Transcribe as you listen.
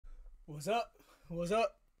What's up? What's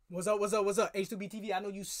up? What's up? What's up? What's up? H2B TV. I know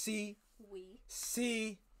you see me.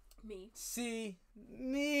 See me.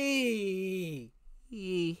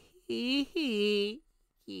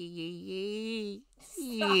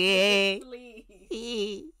 Stop it,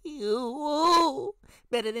 please.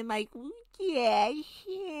 Better than Michael Jackson.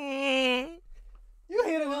 You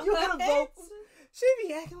hear the vocals? She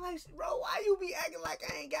be acting like, bro, why you be acting like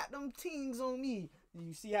I ain't got them tings on me?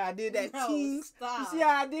 You see how I did that tings? Stop. You see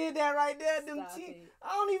how I did that right there? Them Stop tings. it.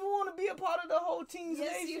 I don't even want to be a part of the whole teens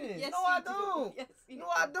nation. Yes, no, I you do. don't. Yes, you no,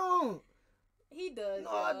 do. I don't. He does.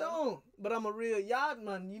 No, I don't. But I'm a real yacht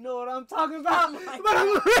man. You know what I'm talking about? Oh my but I'm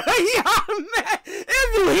a real yacht man.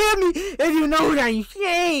 If you hear me, if you know what I'm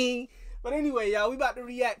saying. But anyway, y'all, we about to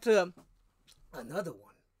react to another one.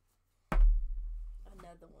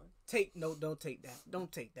 Don't take that. Don't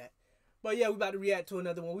take that. But yeah, we about to react to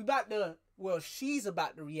another one. She's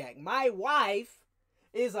about to react. My wife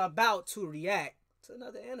is about to react to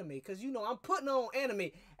another anime. Because, you know, I'm putting her on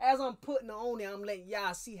anime. As I'm putting her on it, I'm letting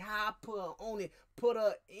y'all see how I put her on it. Put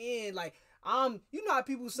her in. Like, you know how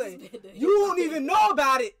people say, you won't even know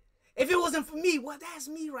about it. If it wasn't for me, well, that's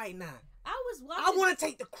me right now. I want to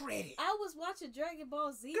take the credit. I was watching Dragon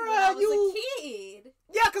Ball Z Girl, when I was a kid.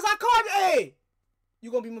 Yeah, because I called you. Hey, you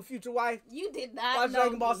going to be my future wife? You did not watch know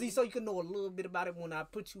Dragon Ball me. Z so you can know a little bit about it when I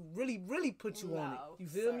put you, really put you on it. You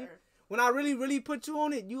feel sir. me? When I really put you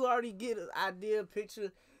on it, you already get an idea,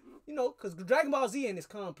 picture, you know, because Dragon Ball Z ain't this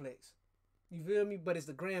complex. You feel me? But it's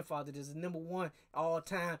the grandfather. This is number one all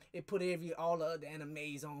time. It put all the other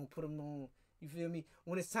animes on, put them on. You feel me?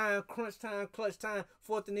 When it's time, crunch time, clutch time,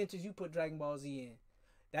 4th and inches, you put Dragon Ball Z in.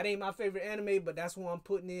 That ain't my favorite anime, but that's what I'm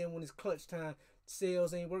putting in when it's clutch time.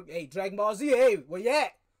 Sales ain't working. Hey, Dragon Ball Z, hey, where you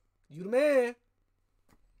at? You the man.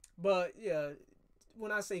 But, yeah,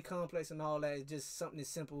 when I say complex and all that, it's just something as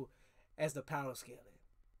simple as the power scaling.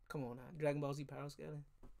 Come on now. Dragon Ball Z power scaling.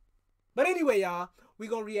 But anyway, y'all, we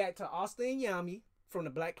going to react to Asta and Yami from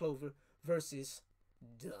the Black Clover versus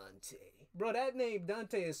Dante. Bro, that name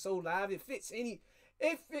Dante is so live. It fits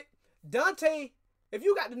Dante, if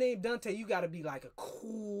you got the name Dante, you got to be like a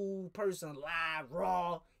cool person, live,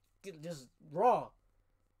 raw, just raw.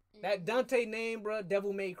 That Dante name, bro,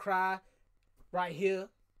 Devil May Cry, right here.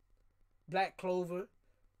 Black Clover,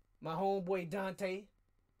 my homeboy Dante.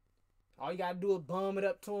 All you got to do is bum it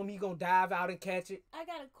up to him. He going to dive out and catch it. I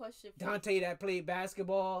got a question for Dante you. that played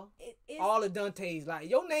basketball. All the Dantes. Like,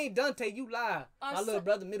 your name Dante, you lie. My little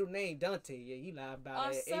brother middle name Dante. Yeah, he lie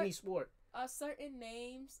about any sport. Are certain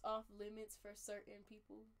names off limits for certain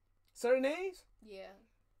people? Certain names? Yeah.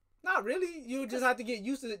 Not really. You just have to get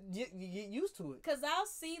used to it. Get used to it. Because I'll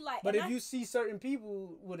see like... But if you see certain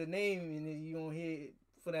people with a name and then you don't hear it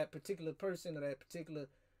for that particular person or that particular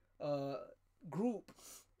group,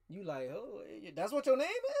 you like, oh, that's what your name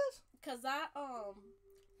is? Because I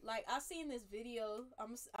seen this video.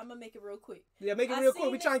 I'm gonna make it real quick. Yeah, make it real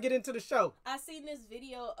quick. We trying to get into the show. I seen this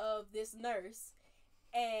video of this nurse,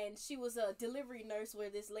 and she was a delivery nurse where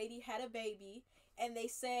this lady had a baby, and they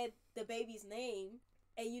said the baby's name,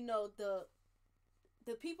 and you know the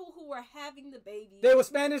people who were having the baby. They were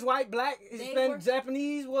Spanish, white, black, Hispanic,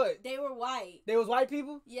 Japanese, what? They were white. They was white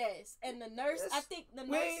people? Yes. And the nurse, I think the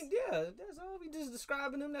nurse... Yeah, that's all. We just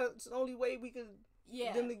describing them. That's the only way we could...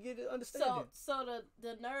 Yeah. Them to get it understanding. So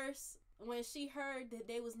the nurse, when she heard that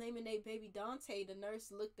they was naming their baby Dante, the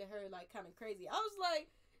nurse looked at her like kind of crazy. I was like,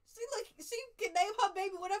 she can name her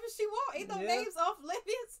baby whatever she want. Ain't no names off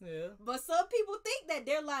limits. Yeah. But some people think that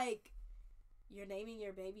they're like, you're naming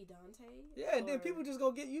your baby Dante? Yeah, and then people just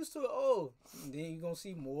gonna get used to it. Oh, and then you're gonna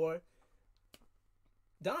see more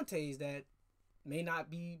Dantes that may not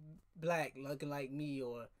be black, looking like me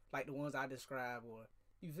or like the ones I describe, or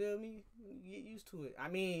you feel me? You get used to it. I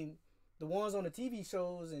mean, the ones on the TV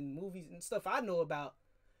shows and movies and stuff I know about,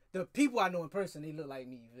 the people I know in person, they look like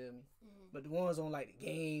me. You feel me? Mm-hmm. But the ones on like the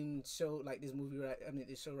game show, like this movie,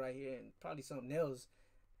 this show right here, and probably something else,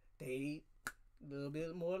 they a little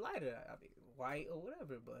bit more lighter. I mean, white or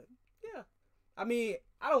whatever, but yeah. I mean,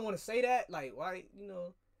 I don't want to say that, like, white, you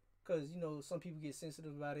know, because, you know, some people get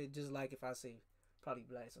sensitive about it, just like if I say probably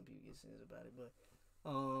black, some people get sensitive about it, but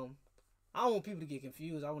I don't want people to get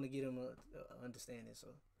confused. I want to get them a understanding, so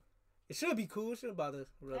it should be cool. It shouldn't bother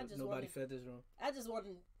nobody feathers wrong. I just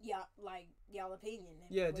wanted y'all opinion.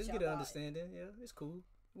 Yeah, just get an understanding. Yeah, it's cool.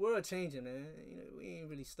 World changing, man. You know, we ain't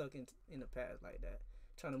really stuck in the past like that.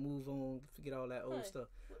 Trying to move on, forget all that old stuff.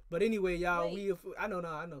 But anyway, y'all, I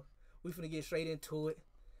know. We finna get straight into it.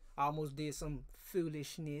 I almost did some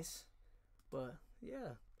foolishness, but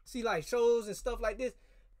yeah. See, like shows and stuff like this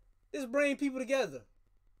bring people together.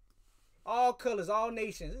 All colors, all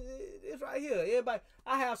nations. It's right here. Everybody.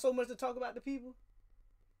 I have so much to talk about the people.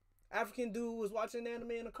 African dude was watching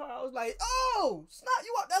anime in the car. I was like, oh, snap,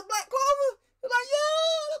 you want that Black Clover? He's like,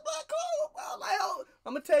 yeah, that's Black Clover. I was like, oh.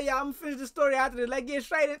 I'm going to tell y'all, I'm going to finish the story after this. Let's get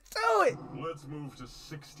straight into it. Let's move to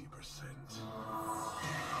 60%.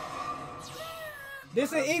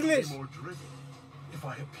 This in English. More driven if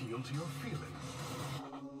I appeal to your feelings.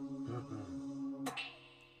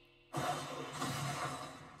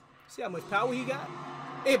 See how much power he got?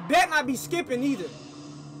 It better not be skipping either.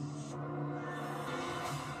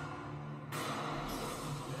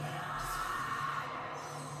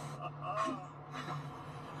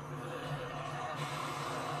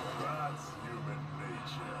 That's human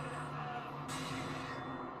nature.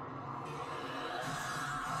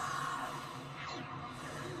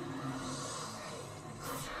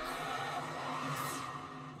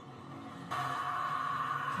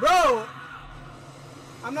 Bro,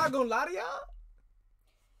 I'm not gonna lie to y'all.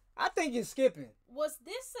 I think it's skipping. Was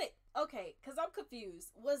this okay? Because I'm confused.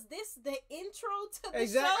 Was this the intro to the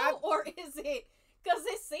Exactly. show, or is it? Because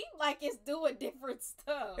it seemed like it's doing different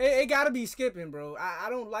stuff. It gotta be skipping, bro. I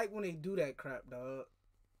don't like when they do that crap, dog.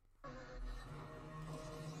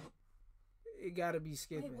 It gotta be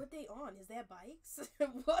skipping. Wait, what they on? Is that bikes?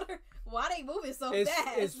 Why they moving so It's,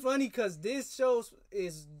 fast? it's funny because this show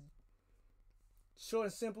is short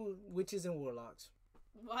and simple, witches and warlocks.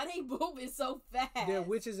 Why they moving so fast? They're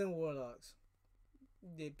witches and warlocks.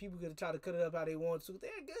 People gonna try to cut it up how they want to.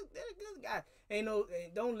 They're good guys.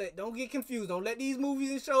 Don't get confused. Don't let these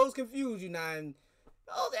movies and shows confuse you now. And,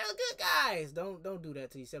 they're good guys. Don't do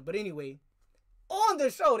that to yourself. But anyway, on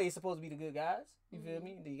the show they supposed to be the good guys. You feel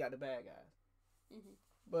me? Then you got the bad guys.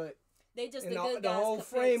 But they just in the all, good the guys whole compared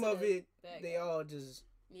frame to of the it, bad they guys. all just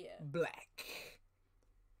black.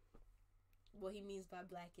 What he means by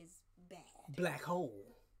black is bad. Black hole.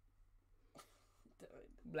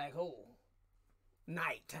 Black hole.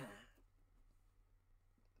 Nighttime.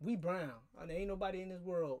 We brown. There ain't nobody in this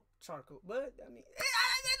world charcoal. But, I mean,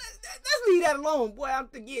 let's leave that alone. Boy, I'm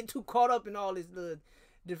getting too caught up in all this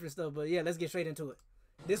different stuff. But, yeah, let's get straight into it.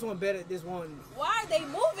 This one better. This one. Why are they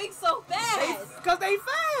moving so fast? Because they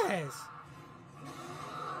fast.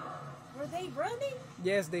 Were they running?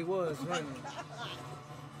 Yes, they was running.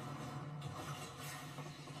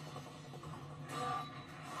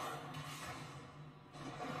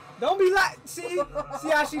 Don't be like, see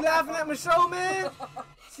how she laughing at my show, man?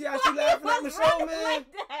 See how she laughing at my show, man? Like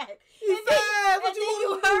that. He And fast. then, What and you then you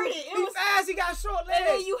want? heard it. He fast. He got short legs. And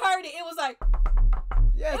then you heard it. It was like,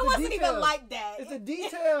 Yeah, it wasn't even like that. It's the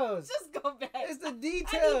details. Just go back. It's the I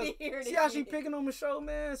details. need to hear it See how she again. picking on my show,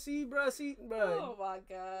 man? See, bruh. Oh my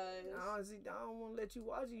gosh. I don't want to let you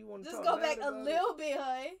watch it. You want to Just talk go back bad a about little bit,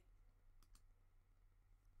 huh?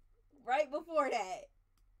 Right before that.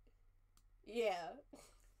 Yeah.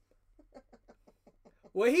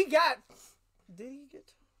 Well, he got. Did he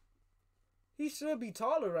get? He should be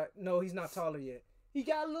taller, right? No, he's not taller yet. He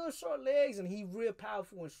got little short legs and he real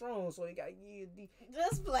powerful and strong, so he got to give you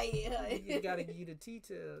Just play it, huh? you got to give you the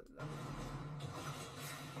details.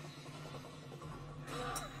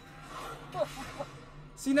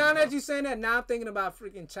 See, now that you saying that, now I'm thinking about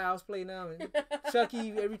freaking Child's Play now. And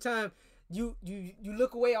Chucky, every time you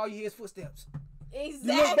look away, all you hear is footsteps.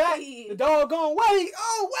 Exactly. You look back, the dog going, wait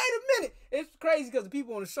a minute. It's crazy because the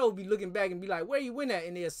people on the show be looking back and be like, where you went at?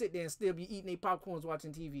 And they'll sit there and still be eating their popcorns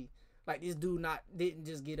watching TV. Like this dude didn't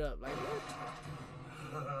just get up. Like, what?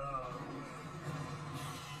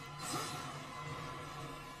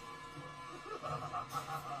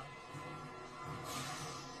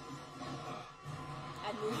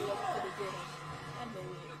 I knew you wasn't gonna get him. I knew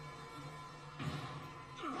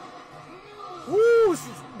it. Woo!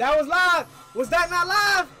 That was live. Was that not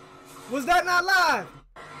live? Was that not live?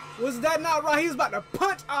 Was that not right? He was about to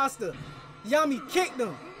punch Asta. Yami kicked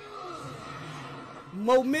him.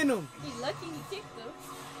 Momentum. He lucky he kicked him.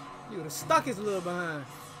 He would have stuck his little behind.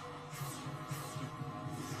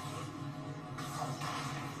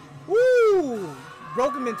 Woo!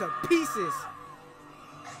 Broke him into pieces.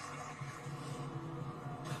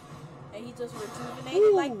 And he just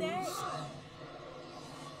rejuvenated like that.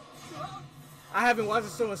 I haven't watched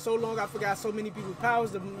the show in so long. I forgot so many people's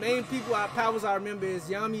powers. The main powers I remember is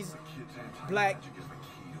Yami's black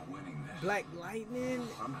lightning.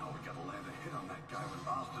 Somehow we gotta land a hit on that guy with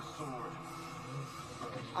Asta's sword.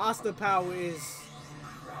 Asta power is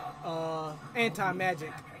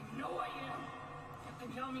anti-magic.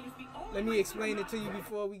 Let me explain it to you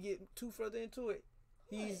before we get too further into it.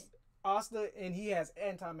 He's Asta and he has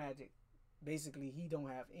anti-magic. Basically, he don't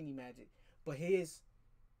have any magic, but his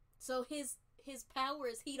his power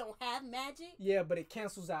is he don't have magic? Yeah, but it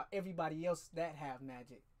cancels out everybody else that have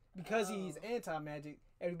magic. Because he's anti-magic,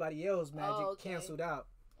 everybody else magic canceled out.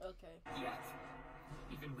 Okay. Yet,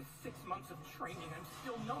 even with 6 months of training, I'm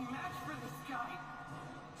still no match for this guy.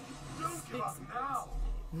 Don't give up now.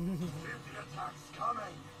 If the attack's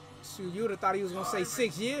coming. Shoot, you would have thought he was gonna say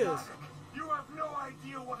 6 years. You have no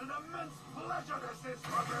idea what an immense pleasure this is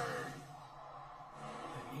for me.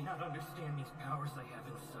 I may not understand these powers I have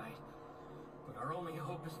inside, but our only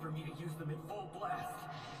hope is for me to use them in full blast.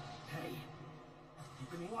 Hey,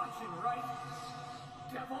 you've been watching, right?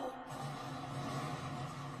 Devil?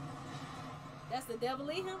 That's the devil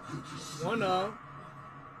in him? One of them.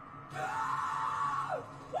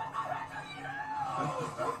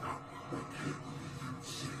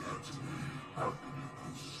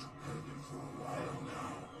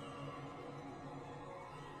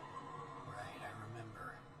 Right, I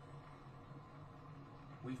remember.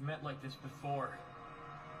 We've met like this before.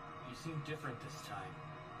 You seem different this time.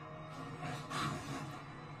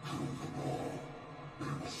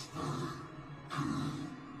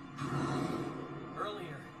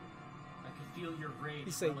 Earlier, I could feel your rage.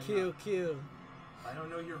 He said, welling kill, up. kill. I don't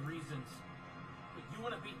know your reasons, but you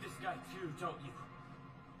want to beat this guy too, don't you?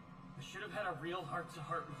 I should have had a real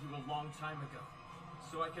heart-to-heart with you a long time ago,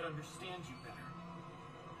 so I could understand you better.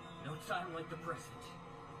 No time like the present.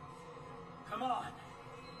 Come on,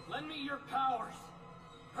 lend me your powers.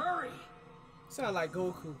 Hurry! Sound like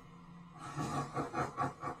Goku.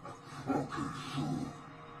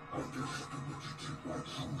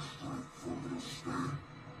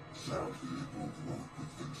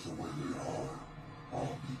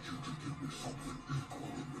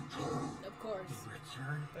 Of course. In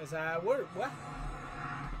return, That's how it works. What?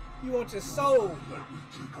 You want your soul?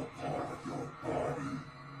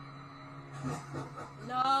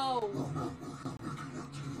 No.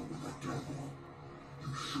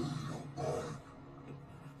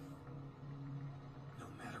 no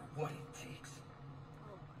matter what it takes,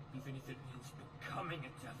 even if it means becoming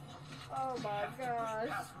a devil, Oh I my have to gosh. push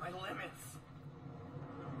past my limits.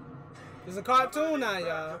 It's a cartoon now, Back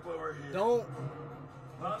y'all. up over here. Don't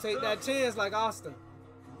take that chance like Asta.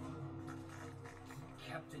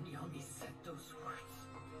 Captain Yami said those words.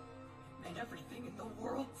 It meant everything in the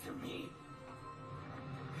world to me.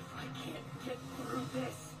 If I can't get through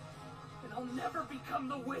this, then I'll never become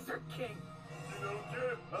the Wizard King. You know,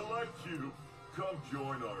 kid, I like you. Come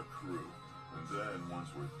join our crew. And then, once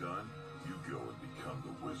we're done, you go and become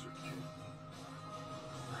the Wizard King.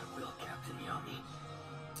 I will, Captain Yami.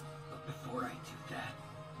 But before I do that,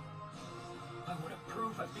 I want to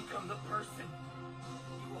prove I've become the person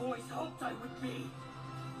you always hoped I would be.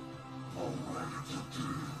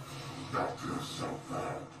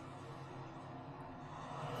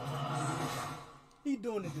 He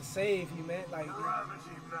doing it to save humanity, like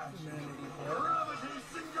Gravity magic. humanity, bro. Gravity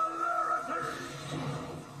singularity.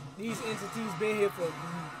 These entities been here for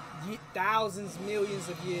thousands, millions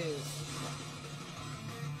of years.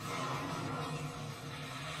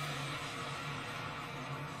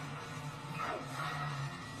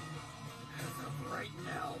 As of right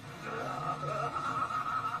now,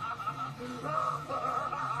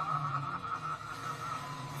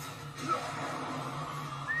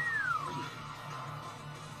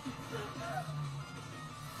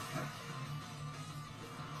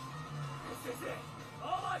 this is it.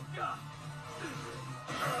 All I've got.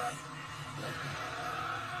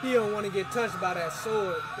 He don't want to get touched by that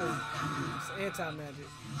sword. 'Cause it's anti-magic.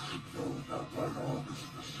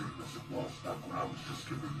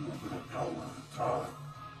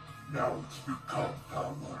 Now it's become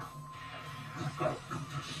power. You've got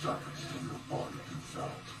 50 seconds till your body gives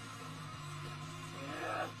out.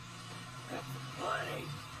 That's plenty.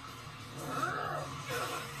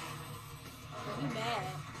 He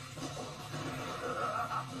mad.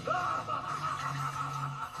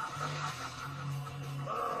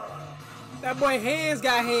 That boy hands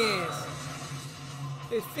got hands.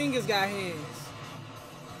 His fingers got hands.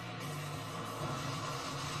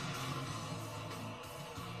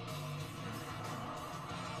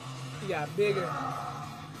 He got bigger.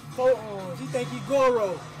 4 arms. He think he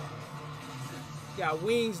Goro. Got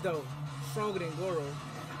wings though. Stronger than Goro.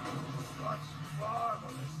 Such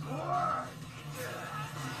marvelous work.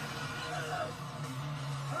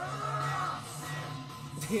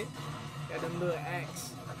 Got them little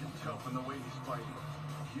axe. I can tell from the way he's fighting.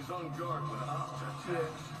 He's on guard when Asta Yeah.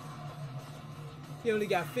 attacks. He only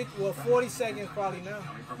got 50, well, 40 seconds probably now.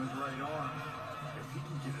 Coming from his right arm. If he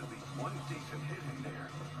can get at least one decent hit in there,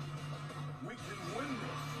 we can win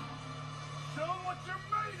this. Show him what you're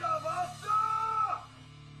made of, Asta!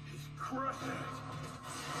 He's crushing it.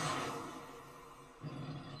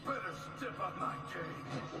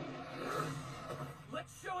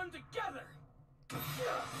 Let's show him together.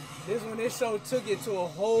 This show took it to a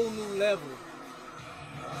whole new level.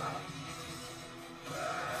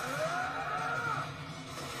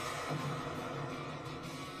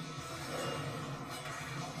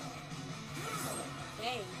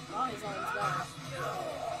 Dang, all his arms gone.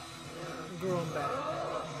 Grew him back.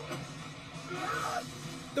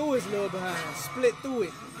 Through his little behind. Split through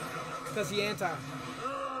it. Because he anti.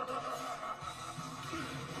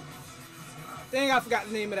 Dang, I forgot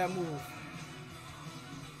the name of that move.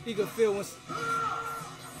 He could feel once.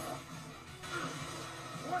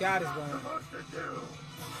 God is going.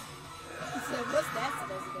 He said, what's that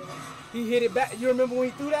supposed to do? He hit it back. You remember when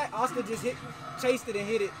he threw that? Asta just chased it and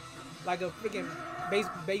hit it like a freaking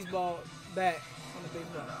baseball bat on the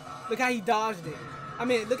baseball. Look how he dodged it. I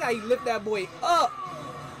mean, look how he lifted that boy up.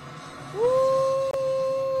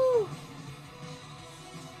 Woo!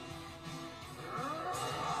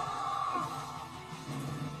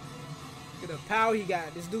 Look at the power he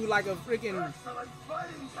got. This dude like a freaking.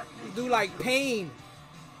 This dude like Pain.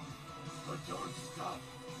 But don't stop.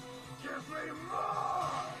 Give me more.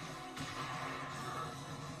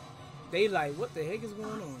 They like, what the heck is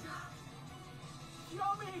going on?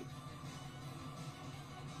 Yami!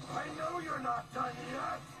 I know you're not done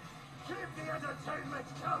yet. Keep the entertainment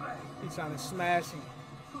coming. He's trying to smash him.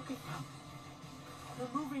 Look at them.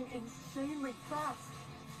 They're moving insanely fast.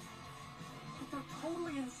 But they're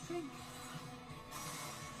totally in sync.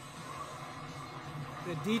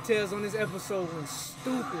 The details on this episode went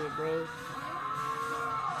stupid, bro.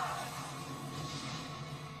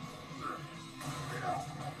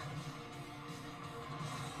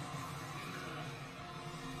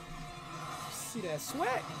 See that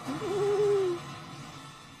sweat?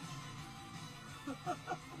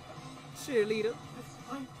 Cheerleader.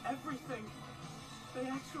 Despite everything, they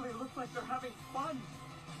actually look like they're having fun.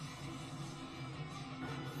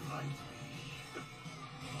 Fight me.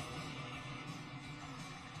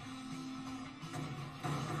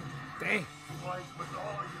 Dang. Fight with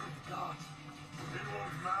all you've got. It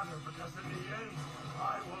won't matter because in the end, I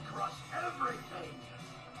will crush everything.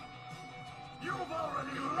 You've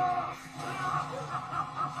already lost!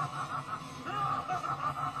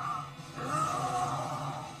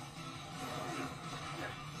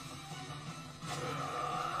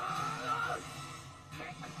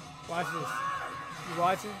 Watch this. You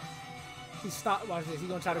watching? He stopped. Watch this. He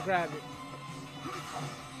gonna try to grab it.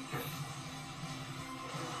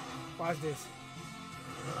 Watch this.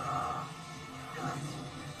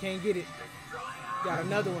 Can't get it. Got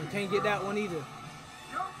another one. Can't get that one either.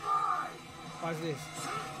 Watch this.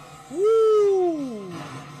 Woo! Ooh!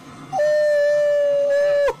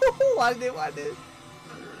 Watch this. Watch this.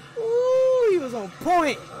 Ooh! He was on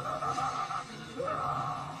point.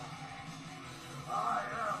 I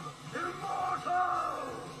am immortal!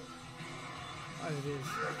 Watch this.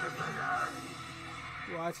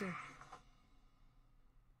 You watching?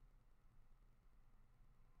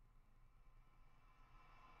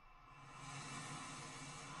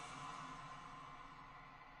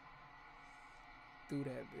 Through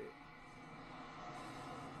that bit.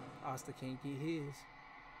 Asta can't get his.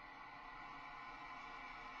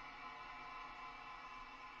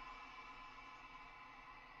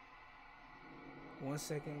 One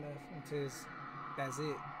second left until that's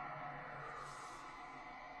it.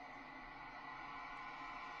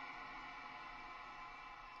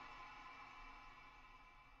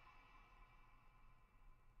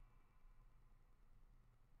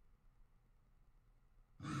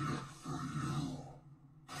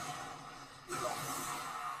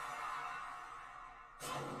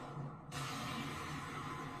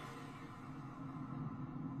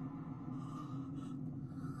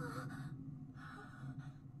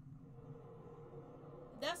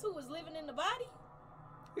 That's who was living in the body?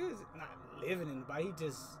 He was not living in the body. He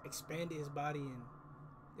just expanded his body and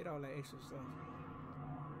did all that extra stuff.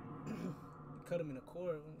 Cut him in the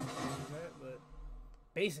core, but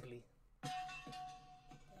basically, Dang.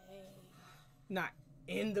 not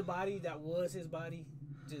in the body that was his body.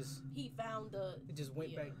 Just He found the. it just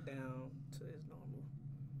went yeah. back down to his normal.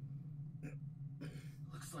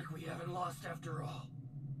 Looks like we haven't lost after all.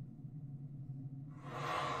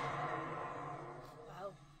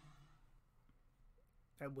 Wow.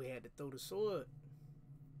 That boy had to throw the sword.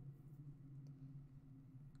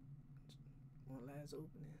 One last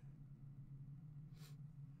opening.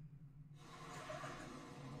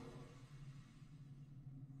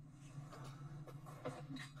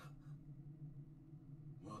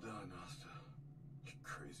 Well done, Asta. You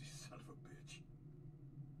crazy son of a bitch.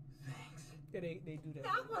 Thanks. Yeah, they do that.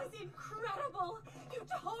 That was incredible! You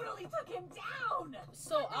totally took him down!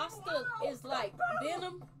 So Asta Wow, is like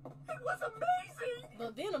Venom, It was amazing!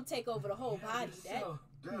 but Venom take over the whole body. That So,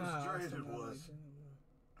 Damn Nah, straight it's it not was.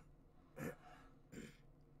 like that.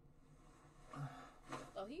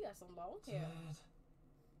 oh, he got some long hair.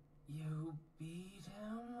 did you beat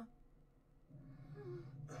him?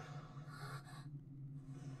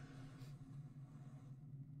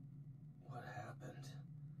 What happened?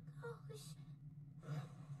 Gosh.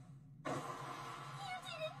 You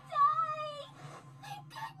didn't die! Thank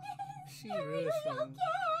goodness! She Are real you strong.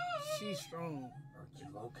 okay? She's strong. Are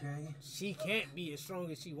you okay? She can't be as strong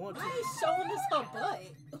as she wants to. Why is showing us her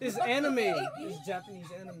butt? It's anime. It's Japanese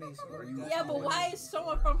anime. So that's Yeah, but why is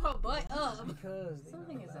showing from her butt up? Because they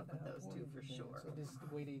Something not is allowed up to with have those porn two for again. sure. So this is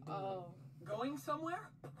the way they do Oh, Going somewhere?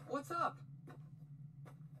 What's up?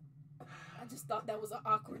 I just thought that was an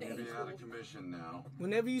awkward Maybe angle. out of commission now. it.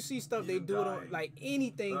 Whenever you see stuff, they He's do it on dying. like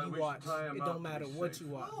anything But you we should watch. tie him It up don't to matter be what safe.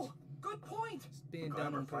 you watch. Oh, good point. It's being Glad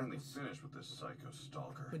done we're on finally purpose. finished with this psycho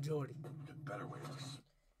stalker. Majority. Get better ways to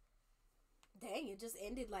Dang, it just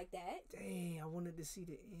ended like that. Dang, I wanted to see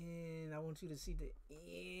the end. I want you to see the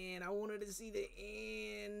end. I wanted to see the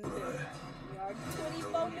end. We are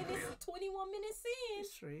 24 minutes, 21 minutes in.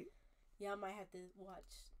 Straight. Yeah, I might have to watch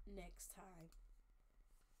next time.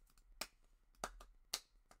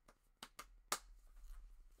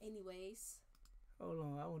 Anyways, Hold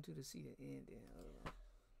on, I want you to see the end. Then. Hold on.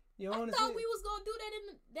 You I want to thought see? we was gonna do that in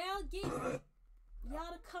the, now get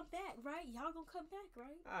y'all to come back, right? Y'all gonna come back,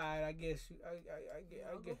 right? Alright, I guess you. I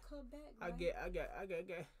Y'all get. gonna come back, I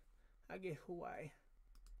right? get Hawaii.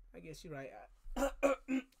 I guess you're right.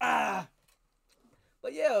 Ah.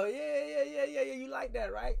 But yeah. You like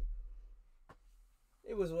that, right?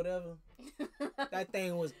 It was whatever. That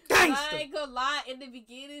thing was I gangster. ain't gonna lie. In the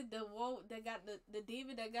beginning, the one that got the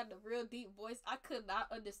demon that got the real deep voice, I could not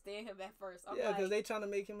understand him at first. I'm Yeah, like, because they trying to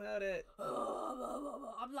make him have that.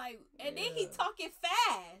 I'm like, and then he Yeah. talking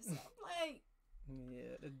fast. I'm like,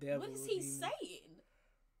 Yeah, the devil. what is was he demon. saying?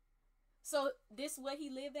 So this where he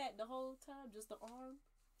lived at the whole time, just the arm.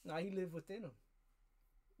 Nah, he lived within him.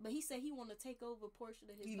 But he said he want to take over a portion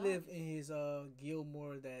of his. He body. lived in his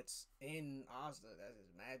Gilmore that's in Asta. That's his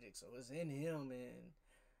magic, so it's in him.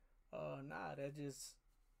 And nah, that just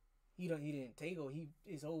he didn't take over.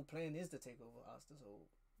 His whole plan is to take over Asta's whole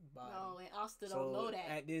body. No, and Asta so don't know that.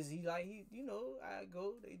 At this, I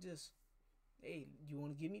go. They just, hey, you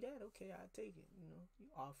want to give me that? Okay, I take it. You know, you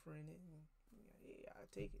offering it. Yeah, I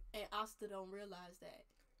take it. And Asta don't realize that.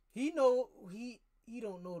 He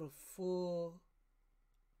don't know the full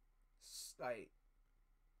like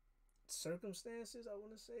circumstances, I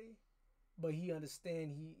want to say, but he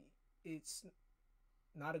understand it's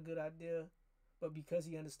not a good idea, but because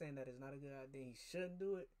he understand that it's not a good idea, he shouldn't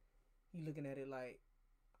do it. He looking at it like,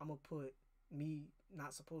 I'm gonna put me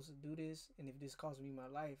not supposed to do this, and if this costs me my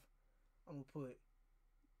life, I'm gonna put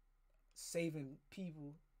saving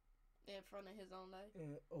people In front of his own life.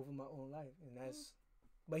 over my own life, and that's.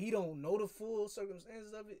 But he don't know the full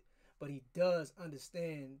circumstances of it. But he does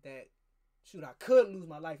understand that. Shoot, I could lose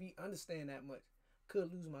my life. He understand that much.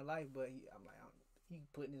 Could lose my life, but he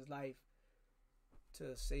putting his life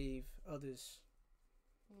to save others.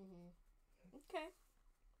 Okay.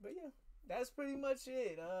 But yeah, that's pretty much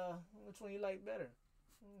it. Which one you like better?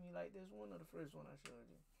 You like this one or the first one I showed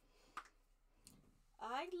you?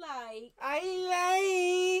 I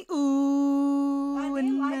like. Ooh. I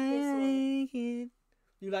did like this one. It.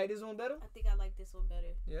 You like this one better? I think I like this one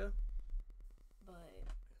better, Yeah. but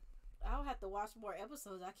I'll have to watch more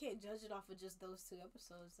episodes. I can't judge it off of just those two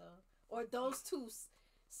episodes, though, or those two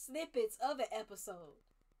snippets of an episode.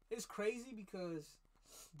 It's crazy because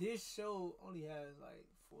this show only has like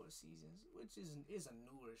 4 seasons, which is a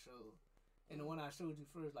newer show. And the one I showed you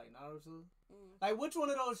first, like Naruto, like which one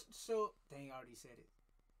of those show? Dang, I already said it.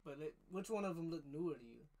 But which one of them look newer to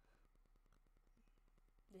you?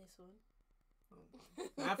 This one.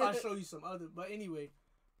 Now, if I show you some other, but anyway,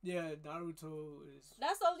 yeah, Naruto is.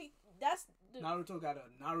 That's the. Naruto got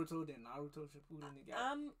a Naruto, then Naruto Shippuden. They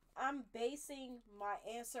got. I'm basing my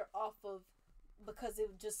answer off of because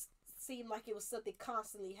it just seemed like it was something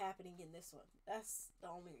constantly happening in this one. That's the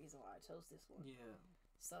only reason why I chose this one. Yeah.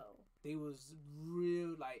 So They was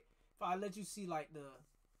real like. If I let you see like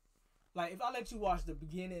if I let you watch the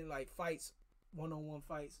beginning like fights, 1-on-1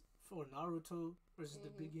 fights for Naruto versus the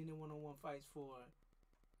beginning 1-on-1 fights for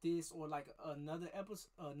this or like another episode,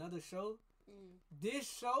 another show. This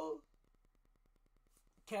show,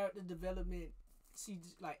 character development, see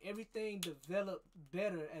like everything developed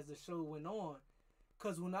better as the show went on.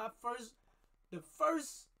 Cause when the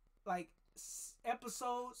first like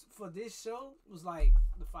episodes for this show was like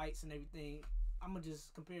the fights and everything. I'm gonna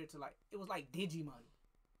just compare it to like it was like Digimon,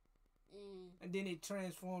 and then it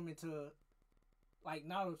transformed into like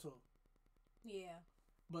Naruto. Yeah.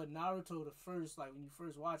 But Naruto, the first like when you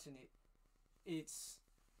first watching it, it's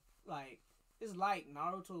like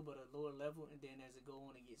Naruto but a lower level, and then as it go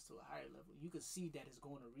on, it gets to a higher level. You could see that it's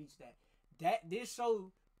going to reach that. This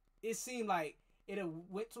show, it seemed like it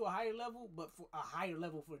went to a higher level, but for a higher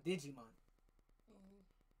level for Digimon.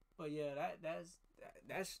 But yeah,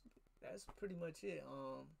 that's pretty much it.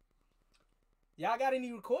 Y'all got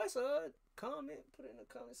any requests? Comment, put it in the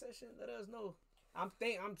comment section. Let us know. I'm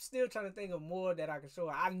still trying to think of more that I can show.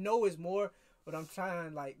 I know it's more, but I'm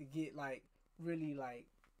trying like to get like really like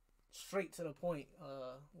straight to the point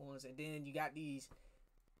ones. And then you got these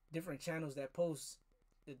different channels that post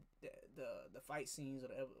the fight scenes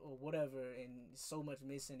or whatever, and so much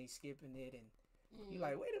missing, they skipping it, and you're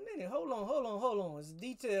like, wait a minute, hold on, it's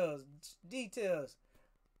details.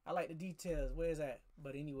 I like the details. Where's that?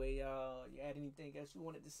 But anyway, y'all, you had anything else you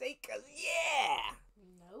wanted to say? Cause yeah,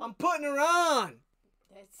 nope. I'm putting her on.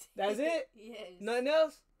 That's it. Yes. Nothing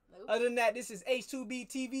else. Nope. Other than that, this is H2B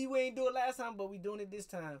TV. We ain't do it last time, but we doing it this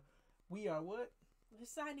time. We are what? We're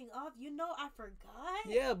signing off. You know, I forgot.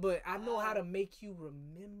 Yeah, but I know how to make you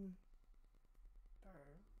remember.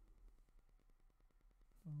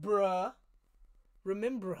 Bruh.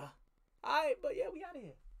 Remember. Alright, but yeah, we out of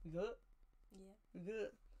here. We good? Yeah. We good.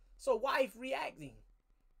 So, wife reacting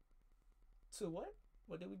to what?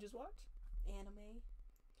 What did we just watch? Anime.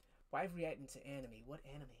 Wife reacting to anime. What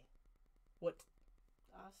anime? What?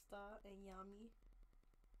 Asta and Yami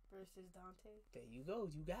versus Dante. There you go.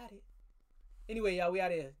 You got it. Anyway, y'all, we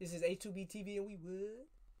out of here. This is A2B TV, and we would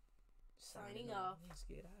Signing off. Let's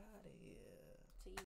get out of here.